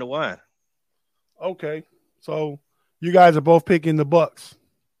water into wine. Okay, so you guys are both picking the Bucs.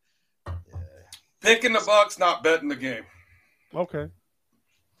 Yeah. Picking the Bucs, not betting the game. Okay,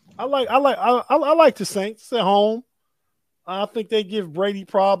 I like the Saints at home. I think they give Brady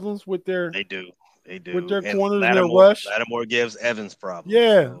problems with their. They do. With their corners and their rush. Lattimore gives Evans problems.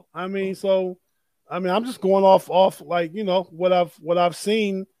 Yeah, I'm just going off like what I've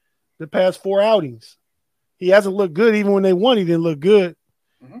seen the past 4 outings. He hasn't looked good even when they won. He didn't look good.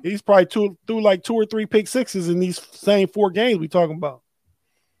 Mm-hmm. He's probably threw like 2 or 3 pick sixes in these same 4 games we talking about.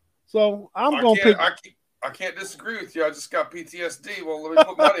 So I'm going to pick. I can't disagree with you. I just got PTSD. Well, let me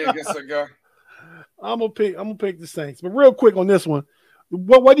put money against that guy. I'm gonna pick the Saints. But real quick on this one.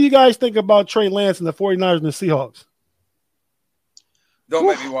 What do you guys think about Trey Lance and the 49ers and the Seahawks? Don't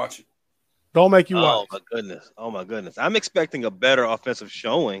make me watch it. Don't make you watch. Oh my goodness. I'm expecting a better offensive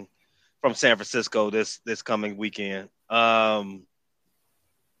showing from San Francisco this coming weekend. And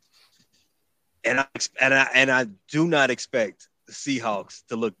I do not expect the Seahawks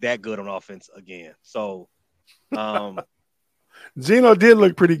to look that good on offense again. So Geno did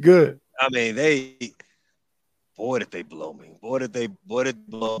look pretty good. I mean, boy, did they blow me. Boy, did they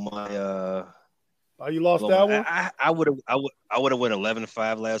blow my Oh, you lost that one? I would have went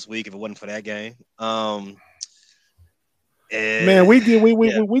 11-5 last week if it wasn't for that game. Man, we did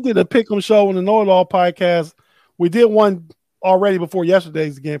a pick'em show on the Know It All podcast. We did one already before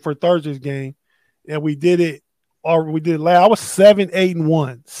yesterday's game for Thursday's game, and we did it last. I was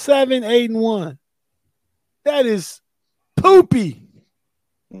 7-8-1. 7-8-1. That is poopy.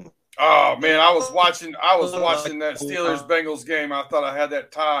 Oh man, I was watching that Steelers Bengals game. I thought I had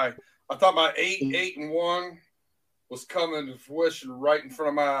that tie. I thought my 8-1 was coming to fruition right in front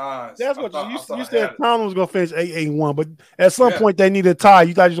of my eyes. That's what you said. Tomlin was going to finish 8-1, but at some point they need a tie.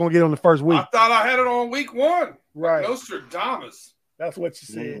 You thought you were going to get on the first week. I thought I had it on week 1. Right. Nostradamus. That's what you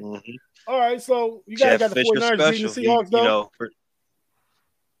said. Mm-hmm. All right, so you guys got the 49ers beating the Seahawks, though?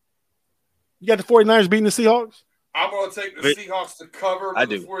 You got the 49ers beating the Seahawks? I'm going to take the Seahawks to cover, but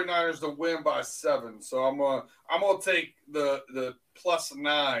the 49ers to win by 7. So I'm going to take the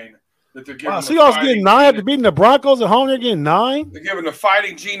 +9 that they're giving. Wow, Seahawks getting 9 after beating the Broncos at home. They're getting 9. They're giving the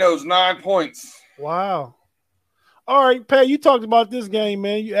Fighting Genos 9 points. Wow. All right, Pat, you talked about this game,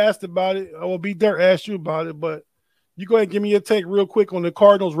 man. You asked about it. Well, B Dirt asked you about it, but you go ahead and give me your take real quick on the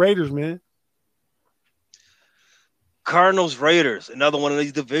Cardinals Raiders, man. Cardinals Raiders, another one of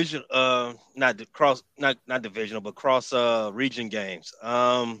these division, not divisional, but cross region games.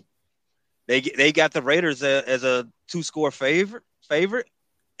 They got the Raiders as a 2-score favorite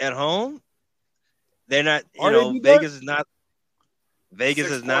at home. They're not, Vegas is not.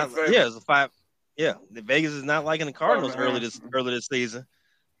 Vegas is not. Favorite. Yeah, it's a 5. Yeah, Vegas is not liking the Cardinals early this season,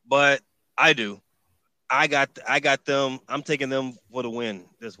 but I do. I got them. I'm taking them for the win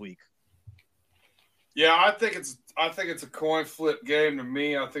this week. Yeah, I think it's a coin flip game to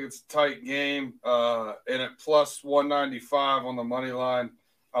me. I think it's a tight game. And at plus 195 on the money line,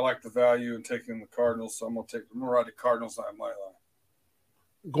 I like the value in taking the Cardinals. So I'm gonna ride the Cardinals on my money line.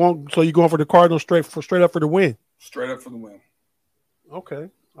 So you're going for the Cardinals straight up for the win? Straight up for the win. Okay,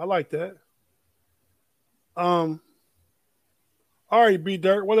 I like that. All right, B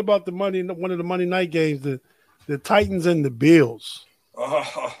Dirt. What about one of the Monday night games, the Titans and the Bills?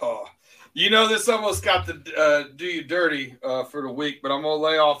 Oh, this almost got to do you dirty for the week, but I'm gonna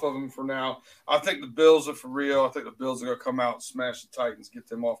lay off of them for now. I think the Bills are for real. I think the Bills are gonna come out and smash the Titans, get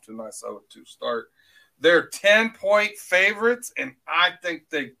them off to a nice 0-2 start. They're 10-point favorites, and I think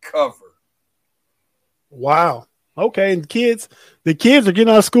they cover. Wow. Okay, and the kids are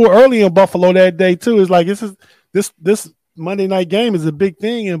getting out of school early in Buffalo that day too. It's like this Monday night game is a big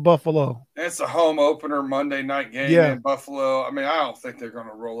thing in Buffalo. It's a home opener Monday night game in Buffalo. I mean, I don't think they're going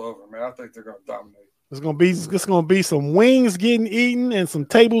to roll over, man. I think they're going to dominate. It's going to be some wings getting eaten and some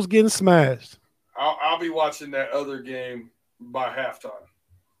tables getting smashed. I'll be watching that other game by halftime.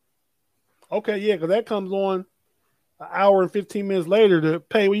 Okay, yeah, because that comes on an hour and 15 minutes later to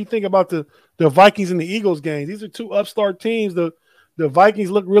pay. What do you think about the Vikings and the Eagles games? These are two upstart teams. The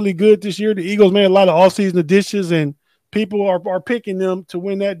Vikings look really good this year. The Eagles made a lot of offseason additions, and people are picking them to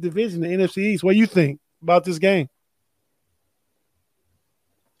win that division, the NFC East. What do you think about this game?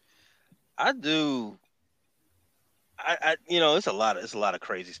 I do. It's a lot of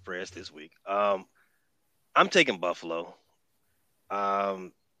crazy spreads this week. I'm taking Buffalo. I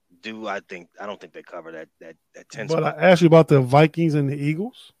don't think they cover that 10 But spot. I asked you about the Vikings and the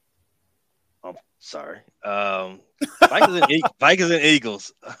Eagles. Oh, sorry. Vikings and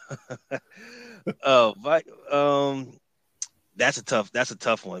Eagles. That's a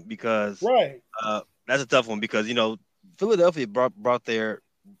tough one because that's a tough one because Philadelphia brought their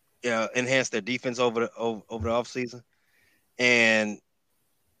enhanced their defense over the offseason, and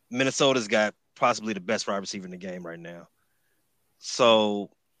Minnesota's got possibly the best wide receiver in the game right now.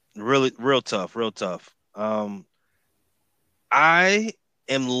 So really real tough. I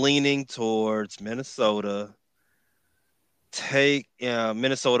am leaning towards Minnesota. Take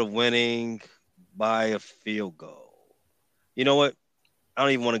Minnesota winning by a field goal. You know what? I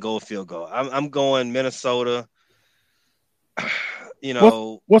don't even want to go a field goal. I'm going Minnesota.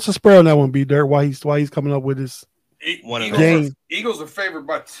 What's the spread on that one, B Dirt? Why he's coming up with this game? Eagles are favored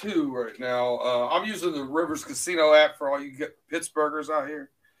by 2 right now. I'm using the Rivers Casino app for all you Pittsburghers out here.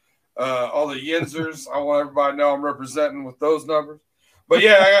 All the Yinzers. I want everybody to know I'm representing with those numbers. But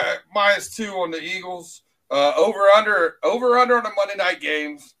yeah, I got -2 on the Eagles. Over under on the Monday night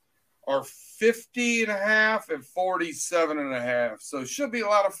games are 50.5 and 47.5. So it should be a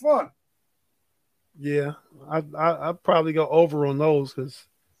lot of fun. Yeah, I'd probably go over on those because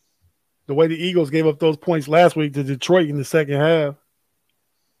the way the Eagles gave up those points last week to Detroit in the second half,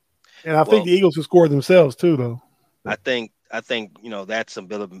 and I think the Eagles could score themselves too, though. I think that's a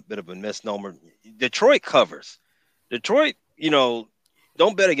bit of a misnomer. Detroit covers. Detroit,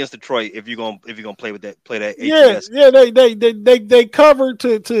 don't bet against Detroit if you're gonna play that. They covered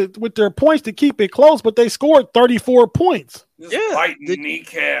to with their points to keep it close, but they scored 34 points. Biting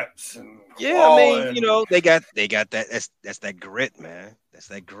kneecaps and they got that. That's that grit, man. That's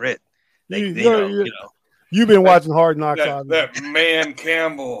that grit. You've been watching Hard Knocks. That man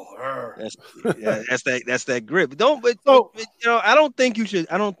Campbell. That's that grit. I don't think you should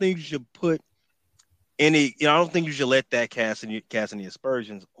put any. I don't think you should let that cast any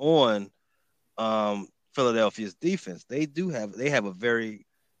aspersions on Philadelphia's defense. They have a very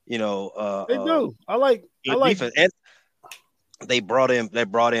they do. I like defense. And they brought in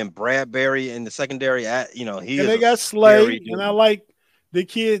Bradbury in the secondary. They got Slade, and I like the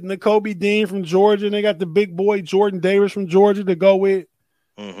kid Nakobe Dean from Georgia, and they got the big boy Jordan Davis from Georgia to go with.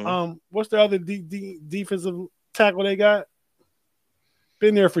 Mm-hmm. What's the other defensive tackle they got?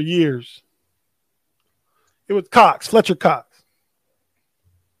 Been there for years. It was Fletcher Cox.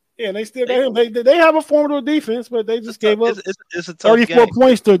 Yeah, and they still got him. They have a formidable defense, but they just gave up it's a 34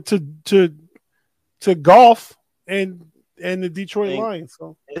 points to Goff and the Detroit Lions.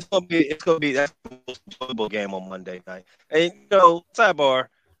 So it's gonna be that's the most enjoyable game on Monday night. And sidebar,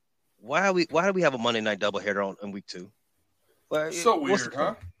 why do we have a Monday night doubleheader on week 2? Well, so weird,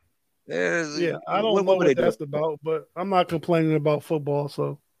 huh? Yeah, I don't know what that's about, but I'm not complaining about football,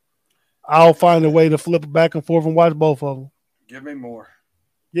 so I'll find a way to flip it back and forth and watch both of them. Give me more.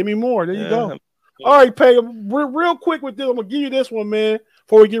 There you go. All right, Pay. Real quick with this, I'm gonna give you this one, man,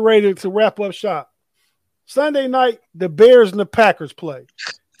 before we get ready to wrap up shop. Sunday night, the Bears and the Packers play.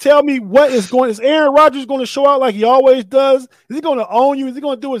 tell me what is going. Is Aaron Rodgers going to show out like he always does? Is he going to own you? Is he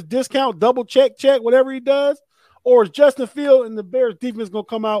going to do his discount, double check, whatever he does? Or is Justin Fields and the Bears defense going to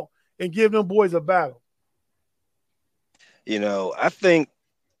come out and give them boys a battle? You know, I think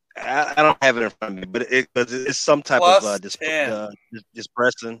I don't have it in front of me, but it's some type Plus of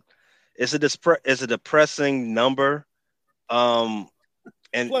depressing. It's a depressing number. And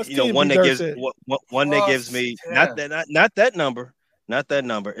Plus you know, 10, one that gives said. one that gives me 10. not that number.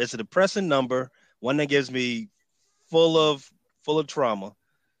 It's a depressing number. One that gives me full of trauma.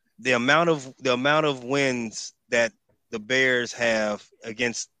 The amount of wins that the Bears have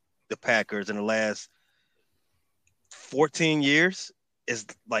against the Packers in the last 14 years is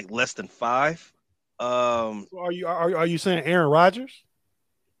like less than 5. So are you saying Aaron Rodgers?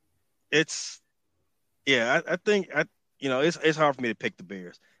 It's I think it's hard for me to pick the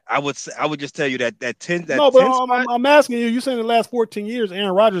Bears. I would just tell you that 10 No, but 10 spot, I'm asking you. You saying the last 14 years,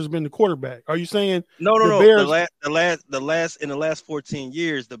 Aaron Rodgers has been the quarterback? Are you saying no? Bears... In the last 14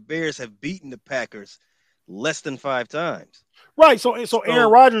 years, the Bears have beaten the Packers less than 5 times. Right. So Aaron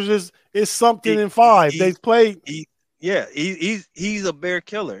Rodgers is something in 5. They've played. He's a Bear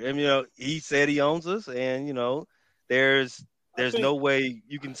killer. And he said he owns us, and there's no way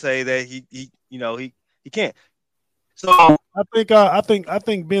you can say that he can't. So I think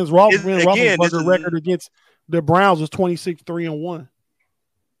Ben Roethlisberger's record against the Browns was 26-3-1.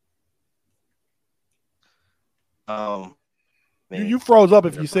 You froze up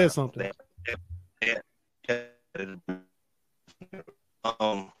if you said something.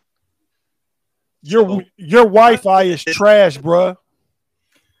 Your Wi-Fi is trash, bruh.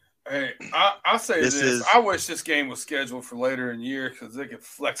 Hey, I say this. I wish this game was scheduled for later in the year because they could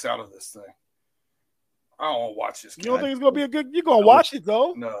flex out of this thing. I don't want to watch this game. You don't think it's going to be a good – you're going to watch it,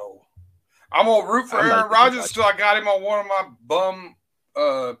 though? No. I'm going to root for Aaron Rodgers until I got him on one of my bum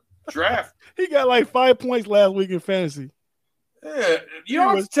draft. He got like 5 points last week in fantasy. Yeah, you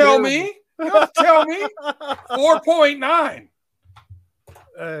don't have to tell me. You don't have to tell me. 4.9.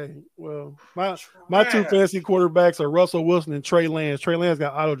 Hey, well, my 2 fantasy quarterbacks are Russell Wilson and Trey Lance. Trey Lance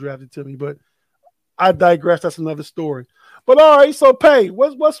got auto-drafted to me, but I digress. That's another story. But all right, so Pay,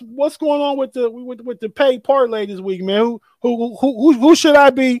 what's going on with the Pay parlay this week, man? Who should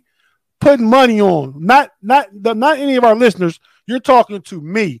I be putting money on? Not any of our listeners. You're talking to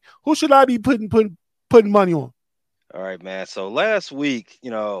me. Who should I be putting money on? All right, man. So last week,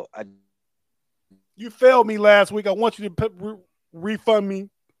 you failed me last week. I want you to refund me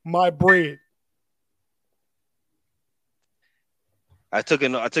my bread. I took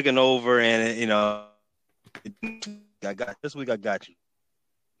an over, and I got this week. I got you.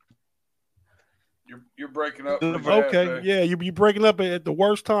 You're breaking up. Okay, yeah, you're breaking up at the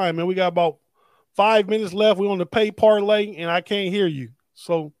worst time, man. We got about 5 minutes left. We're on the Pay parlay, and I can't hear you.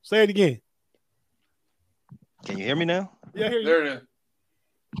 So say it again. Can you hear me now? Yeah, I hear you. There it is.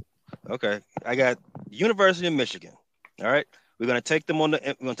 Okay, I got University of Michigan. All right, we're gonna take them on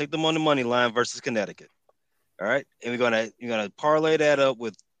the money line versus Connecticut. All right, and you're gonna parlay that up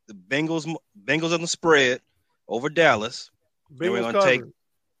with the Bengals on the spread over Dallas. Bengals we're gonna take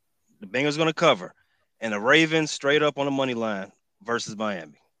the Bengals going to cover, and the Ravens straight up on the money line versus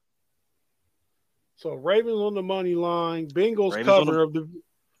Miami. So Ravens on the money line, Bengals cover of the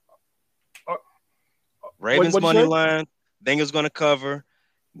Ravens money line, Bengals going to cover,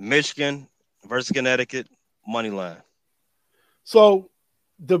 Michigan versus Connecticut money line. So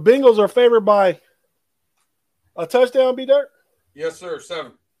the Bengals are favored by a touchdown, B-Dirt? Yes, sir.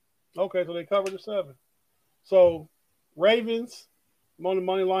 7. Okay, so they cover the 7. So Ravens on the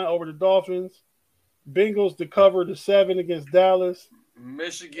money line over the Dolphins. Bengals to cover the 7 against Dallas.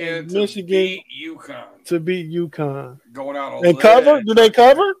 Michigan to beat UConn. To beat UConn. Going out on and cover? Do they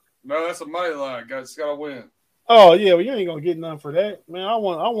cover? No, that's a money line. Guys, got to win. Oh yeah, well, you ain't gonna get nothing for that, man. I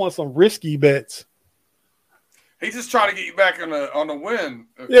want some risky bets. He's just trying to get you back on the win.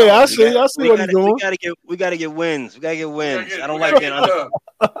 Yeah, I see what he's doing. We gotta get wins. I don't like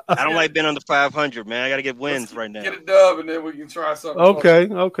being under 500, man. I gotta get wins right now. Get a dub, and then we can try something. Okay.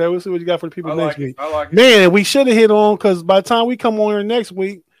 We'll see what you got for the people next week. I like it. Man, we should have hit on because by the time we come on here next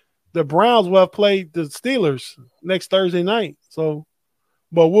week, the Browns will have played the Steelers next Thursday night. So,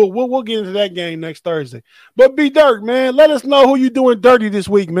 but we'll get into that game next Thursday. But B-Dirt, man, let us know who you doing dirty this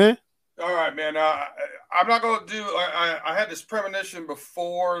week, man. All right, man. I'm not going to do – I had this premonition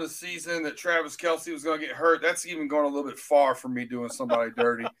before the season that Travis Kelce was going to get hurt. That's even going a little bit far for me doing somebody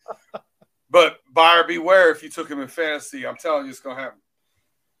dirty. But buyer beware if you took him in fantasy. I'm telling you it's going to happen.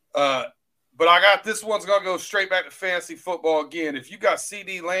 But I got this one's going to go straight back to fantasy football again. If you got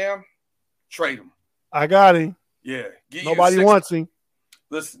CD Lamb, trade him. I got him. Yeah. Nobody wants him.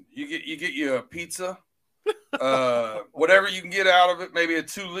 Listen, you get you a pizza, whatever you can get out of it, maybe a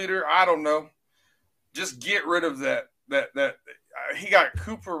 2-liter. I don't know. Just get rid of that. He got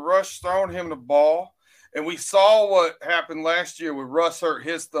Cooper Rush throwing him the ball, and we saw what happened last year when Russ hurt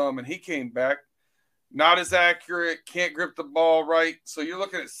his thumb, and he came back not as accurate, can't grip the ball right. So you're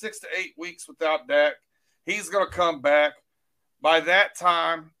looking at 6 to 8 weeks without Dak. He's going to come back. By that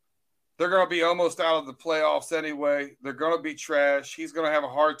time, they're going to be almost out of the playoffs anyway. They're going to be trash. He's going to have a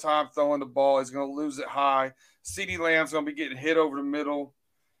hard time throwing the ball. He's going to lose it high. CeeDee Lamb's going to be getting hit over the middle.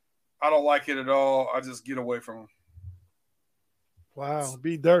 I don't like it at all. I just get away from him. Wow,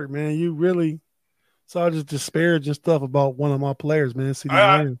 B Dirt, man. You really saw just disparaging stuff about one of my players, man. CeeDee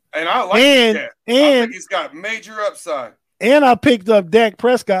Lamb. And I like that. I think he's got major upside. And I picked up Dak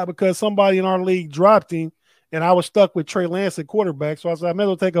Prescott because somebody in our league dropped him, and I was stuck with Trey Lance at quarterback. So I said, I may as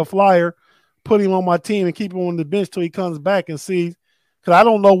well take a flyer, put him on my team, and keep him on the bench till he comes back and see. Because I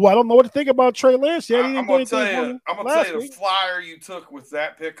don't know what to think about Trey Lance yet. I'm gonna tell you the flyer you took with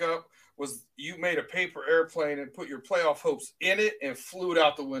that pickup was you made a paper airplane and put your playoff hopes in it and flew it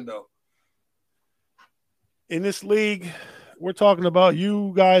out the window. In this league, we're talking about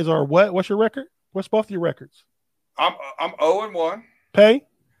you guys are what? What's your record? What's both your records? I'm 0-1. Pay?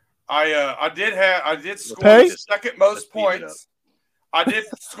 I did score the second most points. I did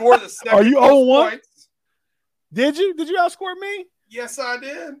score the second Are you most 0-1? Points. Did you outscore me? Yes, I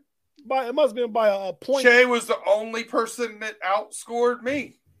did. It must have been by a point. Jay was the only person that outscored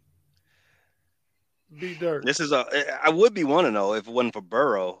me. B Dirt. This is I would be 1-0 if it wasn't for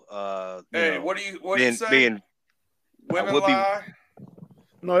Burrow. Hey, what do you say? Women lie.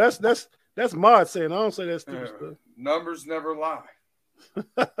 No, that's Mod saying. I don't say that stupid stuff. Numbers never lie.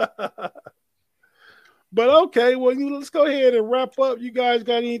 But okay, well, let's go ahead and wrap up. You guys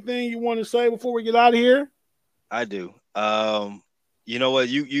got anything you want to say before we get out of here? I do. You know what?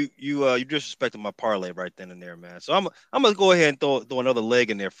 You disrespected my parlay right then and there, man. So I'm gonna go ahead and throw another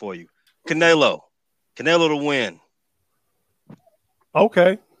leg in there for you. Canelo to win.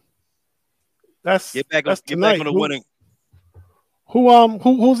 Okay. Get back on the winning.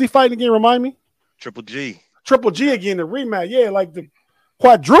 Who's he fighting again? Remind me. Triple G again, the rematch. Yeah, like the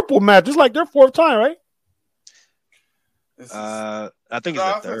quadruple match. It's like their fourth time, right? I think it's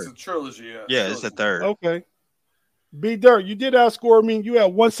the third. It's a trilogy. Yeah, it's the third. Okay. B Dirt, you did outscore me. You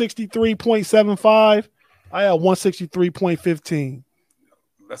had 163.75. I had 163.15.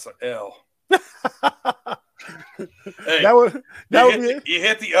 That's an L. Hey, you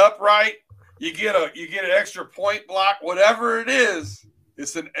hit the upright. You get an extra point block. Whatever it is,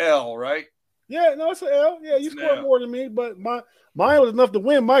 it's an L, right? Yeah, no, it's an L. Yeah, you scored more than me, but mine was enough to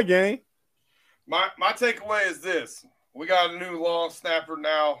win my game. My takeaway is this: we got a new long snapper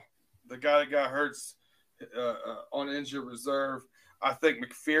now. The guy that got hurt on injured reserve. I think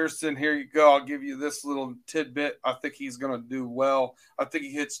McPherson, here you go. I'll give you this little tidbit. I think he's going to do well. I think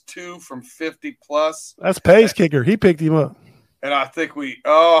he hits 2 from 50 plus. That's Pay's kicker. He picked him up. And I think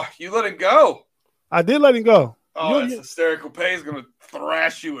you let him go. I did let him go. Oh, that's hysterical. Pay's going to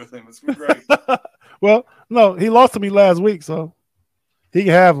thrash you with him. It's going to be great. Well, no, he lost to me last week, so he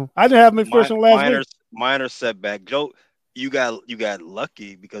can have him. I didn't have McPherson last week. Minor setback. Joe, you got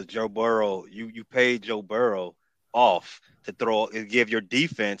lucky because Joe Burrow, you paid Joe Burrow off to give your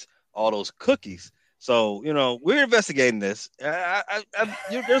defense all those cookies. So, we're investigating this.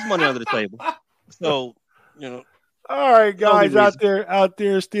 There's money under the table. So, All right, guys out there,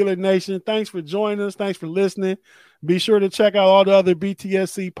 Steeler Nation, thanks for joining us. Thanks for listening. Be sure to check out all the other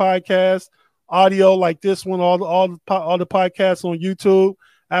BTSC podcasts, audio like this one, all the podcasts on YouTube.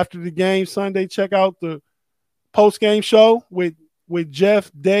 After the game Sunday, check out the post-game show with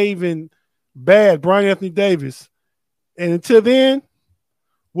Jeff, Dave, and Brian Anthony Davis. And until then,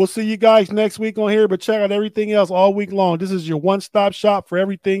 we'll see you guys next week on here, but check out everything else all week long. This is your one-stop shop for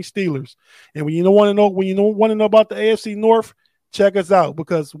everything Steelers. And when you want to know about the AFC North, check us out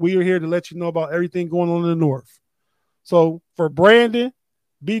because we are here to let you know about everything going on in the North. So for Brandon,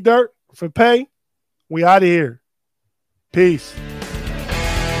 B Dirt, for Pay, we out of here. Peace.